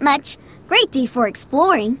 Not much. Great day for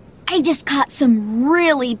exploring. I just caught some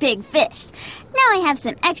really big fish. Now I have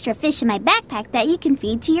some extra fish in my backpack that you can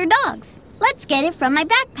feed to your dogs. Let's get it from my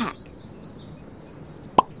backpack.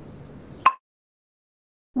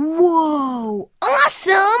 Whoa!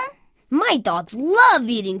 Awesome! My dogs love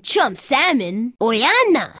eating chum salmon.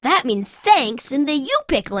 Oyana. That means thanks in the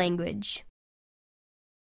Yupik language.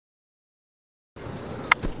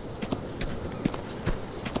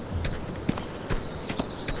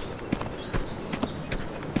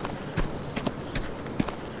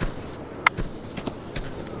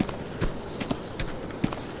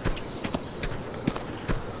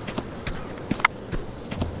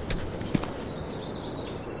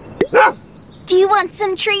 Do you want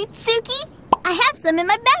some treats, Suki? I have some in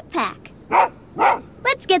my backpack.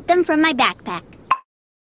 Let's get them from my backpack.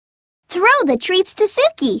 Throw the treats to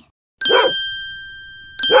Suki.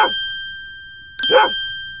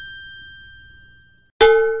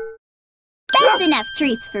 That's enough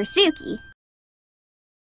treats for Suki.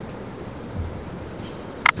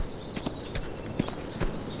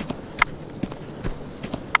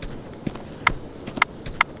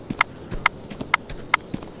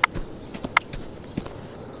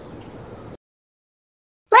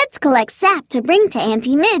 Let's collect sap to bring to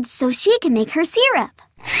Auntie Midge so she can make her syrup.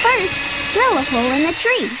 First, drill a hole in the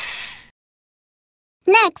tree.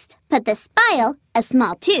 Next, put the spile, a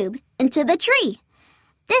small tube, into the tree.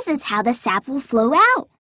 This is how the sap will flow out.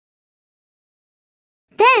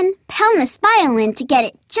 Then, pound the spile in to get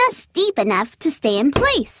it just deep enough to stay in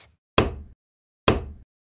place.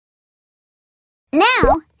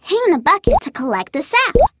 Now, hang the bucket to collect the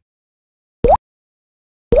sap.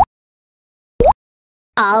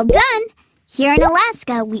 All done! Here in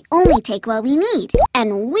Alaska, we only take what we need,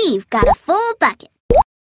 and we've got a full bucket.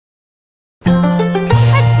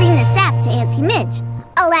 Let's bring the sap to Auntie Midge.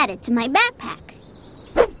 I'll add it to my backpack.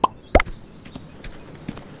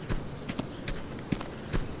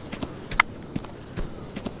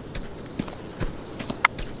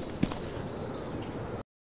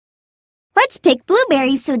 Let's pick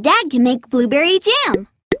blueberries so Dad can make blueberry jam.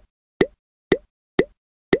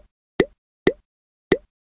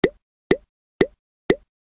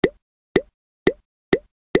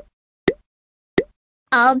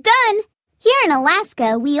 All done! Here in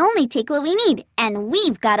Alaska, we only take what we need, and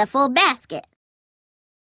we've got a full basket.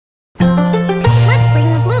 Let's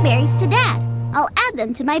bring the blueberries to Dad. I'll add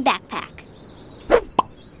them to my backpack.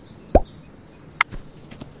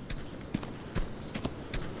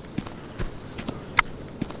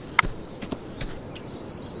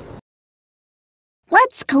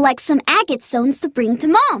 Let's collect some agate stones to bring to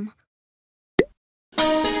Mom.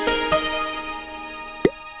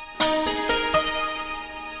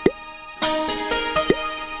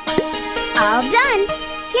 All done!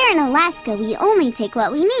 Here in Alaska, we only take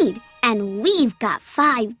what we need, and we've got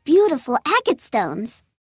 5 beautiful agate stones.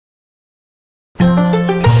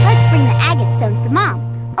 Let's bring the agate stones to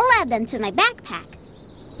Mom. I'll add them to my backpack.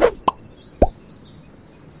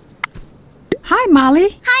 Hi, Molly.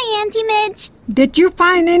 Hi, Auntie Midge. Did you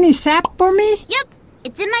find any sap for me? Yep,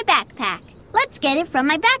 it's in my backpack. Let's get it from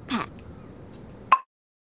my backpack.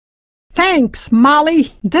 Thanks,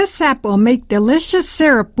 Molly. This sap will make delicious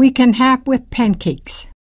syrup we can have with pancakes.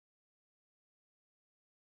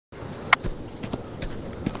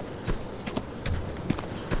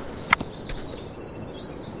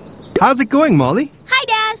 How's it going, Molly? Hi,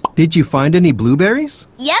 Dad. Did you find any blueberries?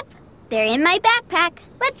 Yep, they're in my backpack.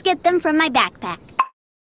 Let's get them from my backpack.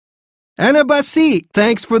 Anabasi!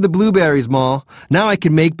 Thanks for the blueberries, Mall. Now I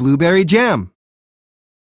can make blueberry jam.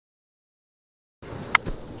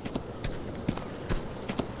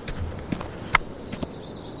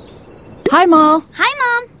 Hi, Mall. Hi,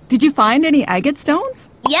 Mom. Did you find any agate stones?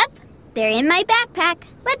 Yep, they're in my backpack.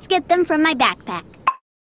 Let's get them from my backpack.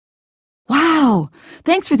 Wow!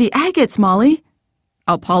 Thanks for the agates, Molly.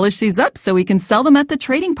 I'll polish these up so we can sell them at the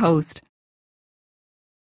trading post.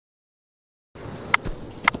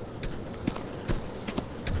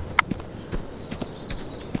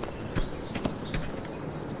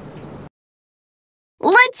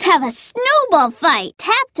 Let's have a snowball fight.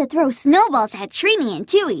 Tap to throw snowballs at Trini and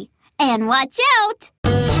Tui. And watch out!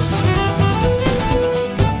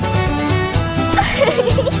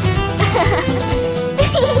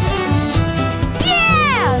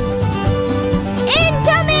 Yeah!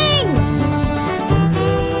 Incoming!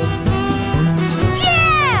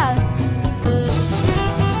 Yeah!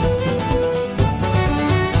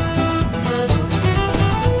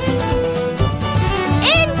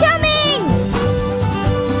 Incoming!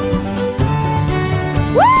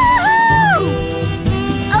 Woohoo!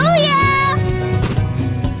 Oh yeah!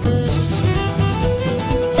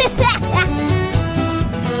 Look out!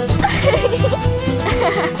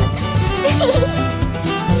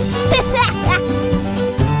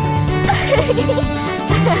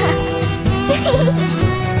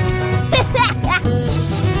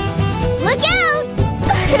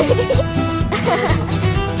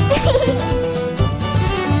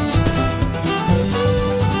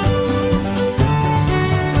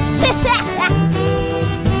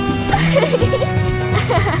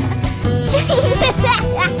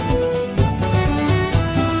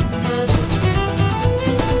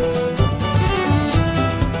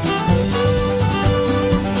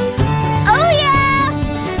 Oh yeah!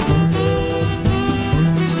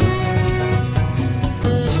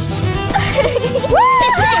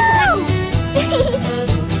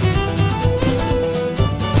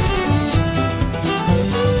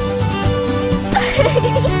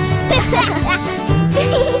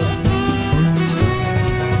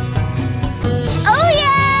 Oh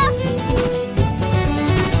yeah!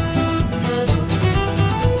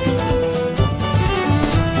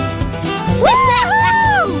 Woohoo!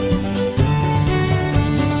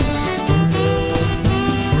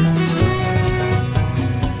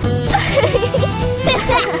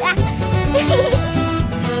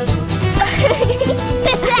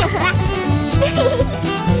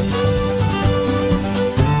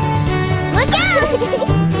 Look out!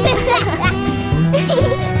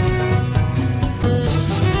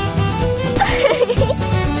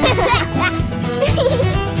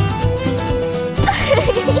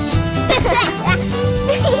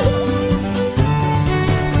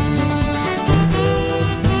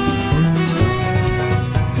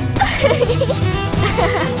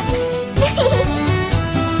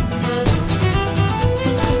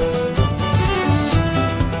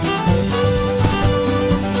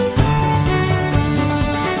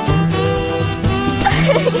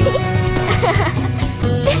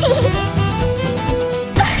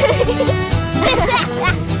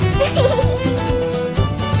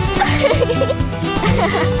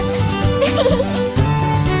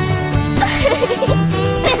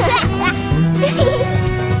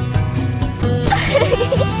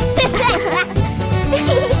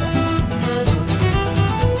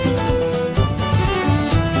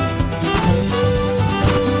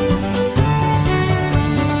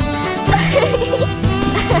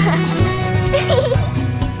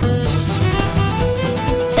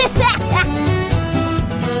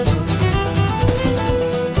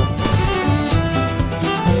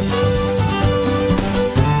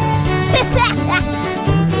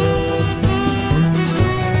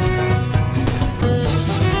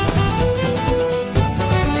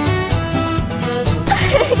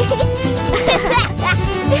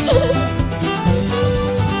 Look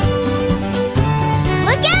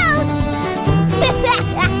out!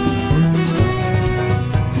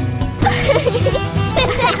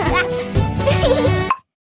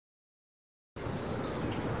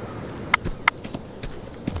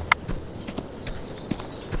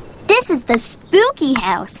 This is the spooky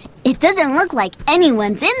house. It doesn't look like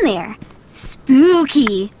anyone's in there.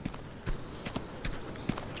 Spooky.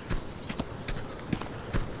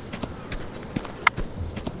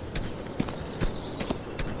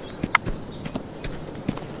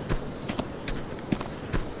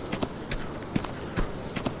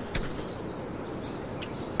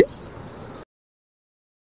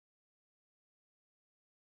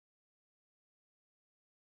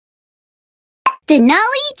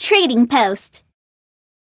 Denali Trading Post.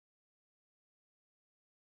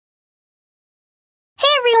 Hey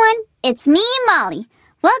everyone, it's me, Molly.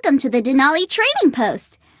 Welcome to the Denali Trading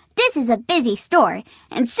Post. This is a busy store,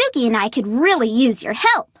 and Suki and I could really use your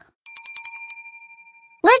help.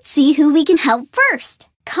 Let's see who we can help first.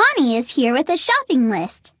 Connie is here with a shopping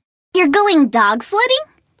list. You're going dog sledding?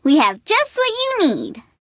 We have just what you need.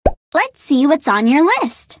 Let's see what's on your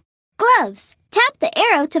list. Gloves. Tap the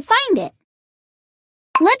arrow to find it.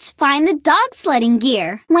 Let's find the dog sledding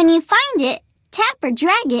gear. When you find it, tap or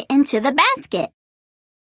drag it into the basket.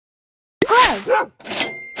 Gloves.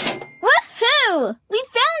 Woohoo! We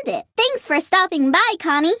found it! Thanks for stopping by,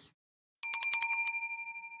 Connie.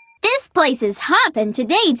 This place is hoppin'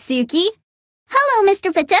 today, Suki. Hello,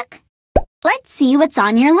 Mr. Patuk. Let's see what's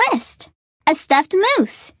on your list. A stuffed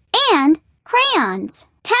moose and crayons.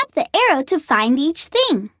 Tap the arrow to find each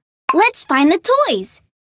thing. Let's find the toys.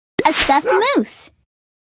 A stuffed moose.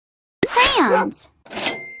 Crayons.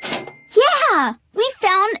 Yeah, we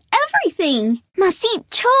found everything. Masit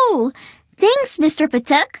Cho. Thanks, Mr.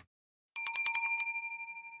 Patuk.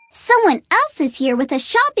 Someone else is here with a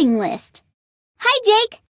shopping list. Hi,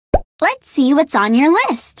 Jake. Let's see what's on your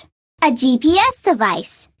list. A GPS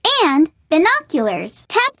device and binoculars.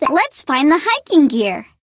 Tap the... Let's find the hiking gear.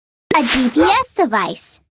 A GPS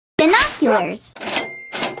device. Binoculars.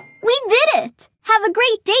 We did it! Have a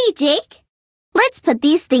great day, Jake. Let's put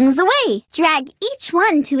these things away. Drag each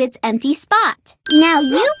one to its empty spot. Now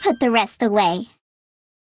you put the rest away.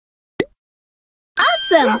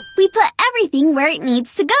 Awesome! We put everything where it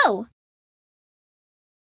needs to go.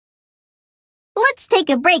 Let's take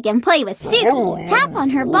a break and play with Suki. Tap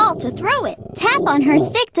on her ball to throw it. Tap on her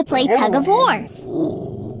stick to play tug of war.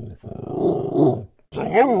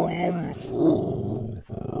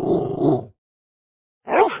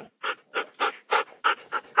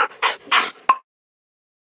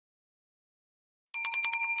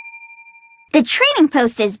 The trading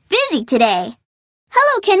post is busy today.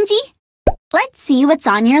 Hello, Kenji. Let's see what's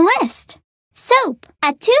on your list. Soap,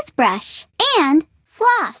 a toothbrush, and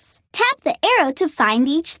floss. Tap the arrow to find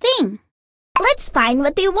each thing. Let's find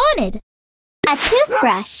what they wanted. A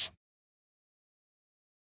toothbrush.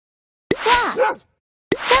 Floss.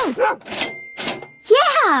 Soap.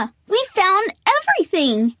 Yeah, we found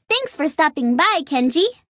everything. Thanks for stopping by, Kenji.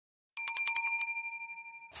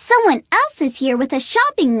 Someone else is here with a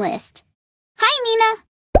shopping list. Hi,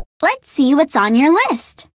 Nina. Let's see what's on your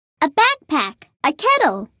list. A backpack, a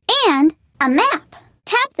kettle, and a map.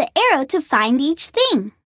 Tap the arrow to find each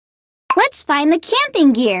thing. Let's find the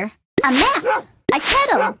camping gear. A map, a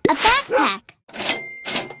kettle, a backpack.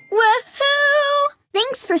 Woohoo!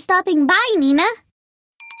 Thanks for stopping by, Nina.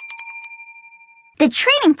 The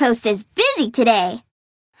trading post is busy today.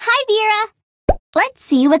 Hi, Vera. Let's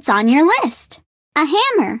see what's on your list. A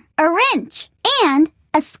hammer, a wrench, and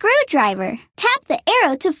a screwdriver. Tap the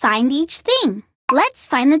arrow to find each thing. Let's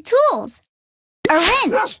find the tools. A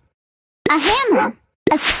wrench, a hammer,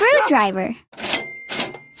 a screwdriver.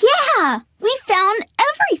 Yeah, we found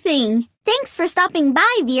everything. Thanks for stopping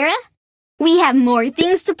by, Vera. We have more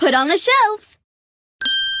things to put on the shelves.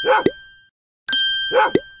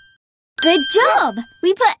 Good job!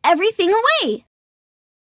 We put everything away.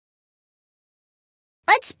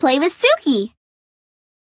 Let's play with Suki.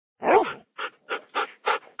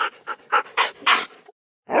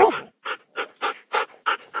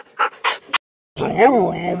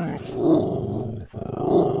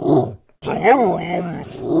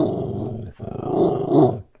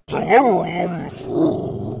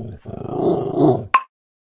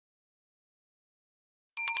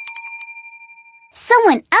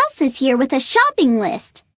 Someone else is here with a shopping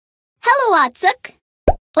list. Hello, Atsuk.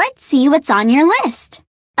 Let's see what's on your list.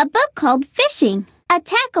 A book called Fishing, a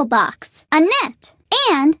tackle box, a net,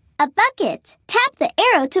 and a bucket. Tap the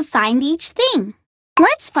arrow to find each thing.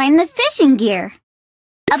 Let's find the fishing gear.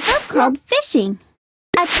 A book called Fishing,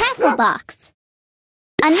 a tackle box,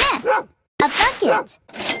 a net, a bucket.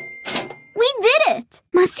 We did it!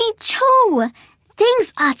 Masicho!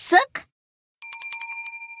 Thanks, Atsuk.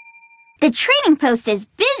 The trading post is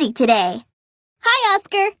busy today. Hi,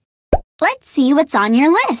 Oscar. Let's see what's on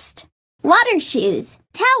your list. Water shoes,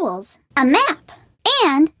 towels, a map,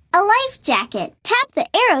 and a life jacket. Tap the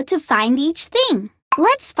arrow to find each thing.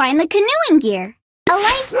 Let's find the canoeing gear. A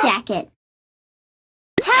life jacket.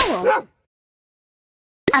 Towels.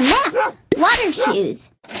 A map. Water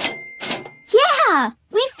shoes. Yeah!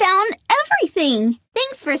 We found everything!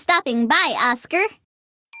 Thanks for stopping by, Oscar.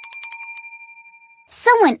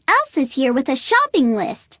 Someone else is here with a shopping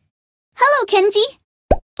list. Hello, Kenji.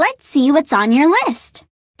 Let's see what's on your list.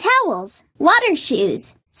 Towels, water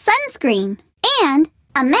shoes, sunscreen, and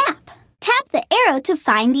a map. Tap the arrow to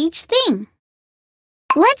find each thing.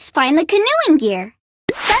 Let's find the canoeing gear.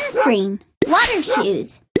 Sunscreen, water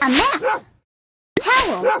shoes, a map,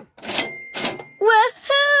 towels.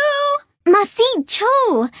 Woohoo!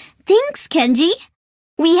 Masicho! Thanks, Kenji.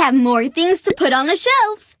 We have more things to put on the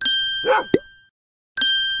shelves.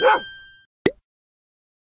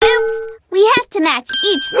 Oops! We have to match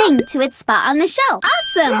each thing to its spot on the shelf.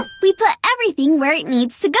 Awesome! We put everything where it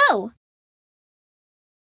needs to go.